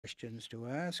questions to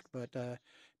ask, but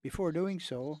before doing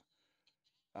so,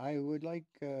 I would like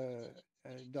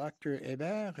Dr.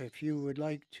 Hébert, if you would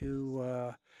like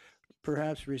to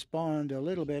perhaps respond a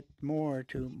little bit more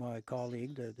to my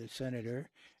colleague, the senator.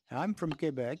 I'm from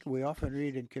Quebec. We often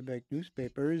read in Quebec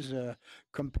newspapers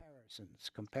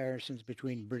comparisons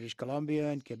between British Columbia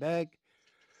and Quebec,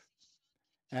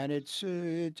 and it's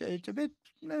a bit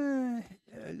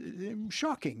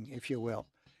shocking, if you will.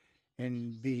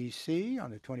 In BC, on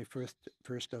the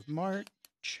 21st of March,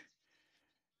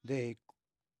 they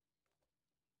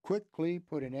quickly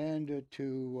put an end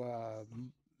to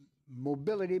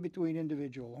mobility between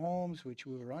individual homes, which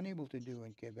we were unable to do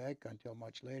in Quebec until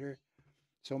much later.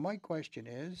 So my question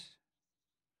is,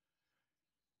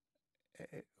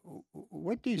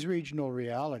 with these regional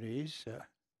realities,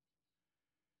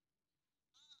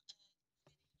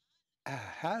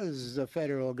 has the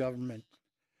federal government,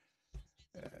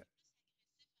 uh,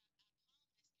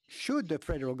 should the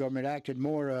federal government acted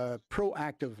more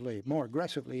proactively, more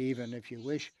aggressively even, if you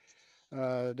wish,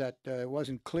 that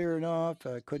wasn't clear enough?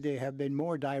 Could they have been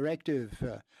more directive,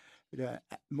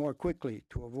 more quickly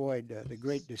to avoid the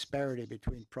great disparity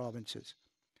between provinces?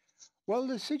 Well,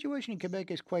 the situation in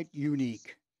Quebec is quite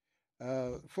unique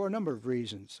for a number of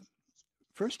reasons.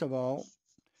 First of all,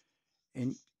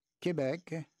 in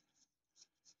Quebec,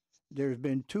 there have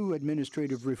been two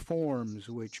administrative reforms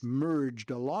which merged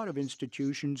a lot of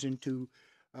institutions into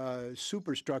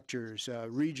superstructures,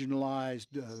 regionalized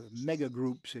mega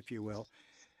groups, if you will.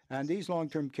 And these long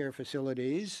term care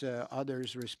facilities,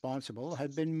 others responsible,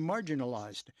 had been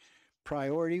marginalized.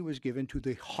 Priority was given to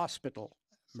the hospital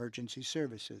emergency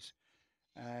services.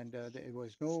 And there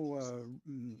was no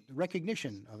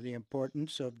recognition of the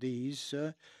importance of these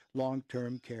long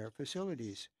term care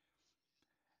facilities.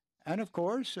 And of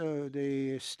course,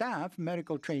 the staff,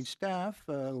 medical trained staff,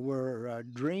 were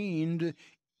drained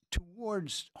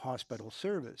towards hospital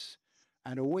service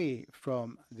and away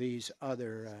from these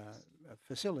other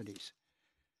facilities.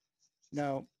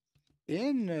 Now,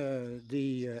 in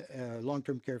the long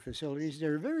term care facilities,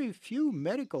 there are very few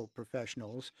medical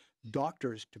professionals,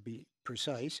 doctors to be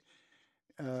precise,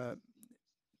 uh,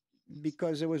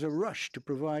 because there was a rush to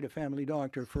provide a family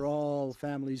doctor for all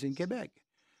families in Quebec.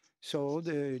 So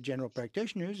the general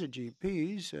practitioners, the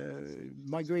GPs,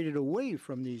 migrated away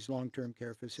from these long term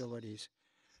care facilities.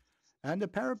 And the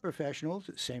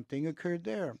paraprofessionals, same thing occurred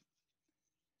there.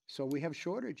 So we have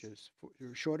shortages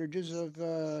of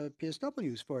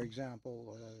PSWs, for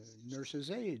example, nurses'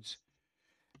 aides.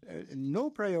 No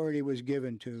priority was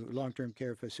given to long-term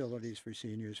care facilities for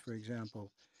seniors, for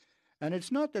example. And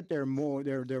it's not that there are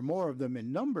more of them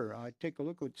in number. I take a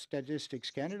look at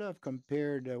Statistics Canada. I've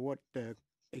compared what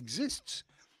exists.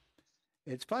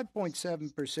 It's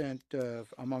 5.7%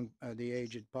 among the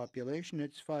aged population.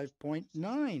 It's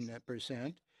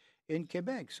 5.9% in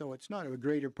Quebec. So it's not a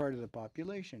greater part of the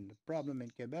population. The problem in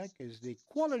Quebec is the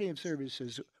quality of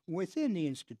services within the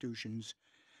institutions,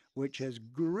 which has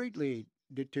greatly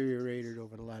deteriorated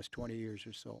over the last 20 years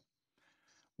or so,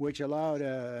 which allowed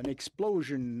an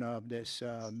explosion of this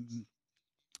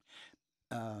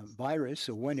virus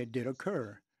when it did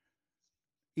occur,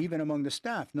 even among the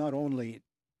staff, not only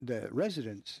the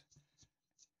residents.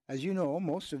 As you know,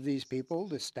 most of these people,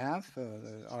 the staff,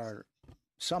 are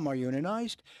some are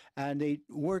unionized, and they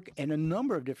work in a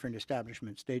number of different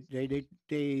establishments. They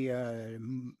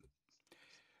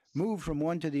move from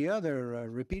one to the other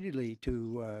repeatedly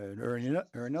to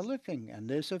earn a living, and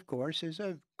this, of course, is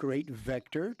a great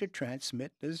vector to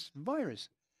transmit this virus.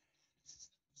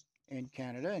 In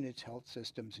Canada and its health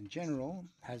systems in general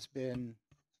has been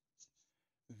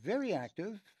very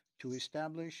active to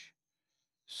establish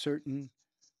certain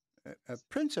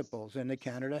principles in the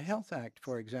Canada Health Act,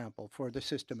 for example, for the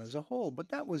system as a whole. But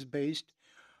that was based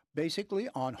basically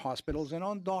on hospitals and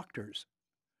on doctors.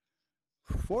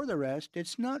 For the rest,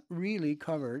 it's not really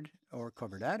covered or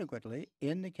covered adequately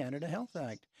in the Canada Health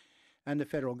Act. And the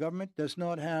federal government does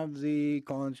not have the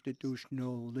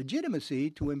constitutional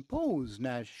legitimacy to impose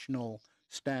national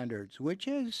standards, which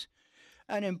is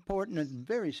an important and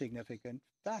very significant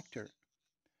factor.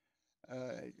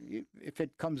 If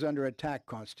it comes under attack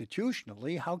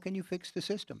constitutionally, how can you fix the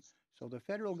system? So the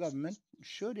federal government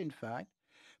should, in fact,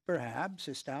 perhaps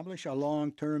establish a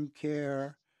long term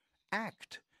care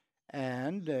act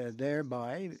and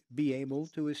thereby be able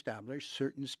to establish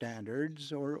certain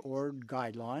standards or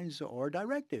guidelines or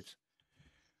directives,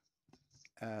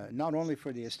 not only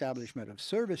for the establishment of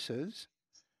services,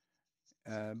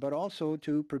 but also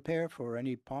to prepare for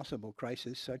any possible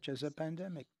crisis such as a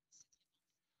pandemic.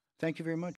 Thank you very much.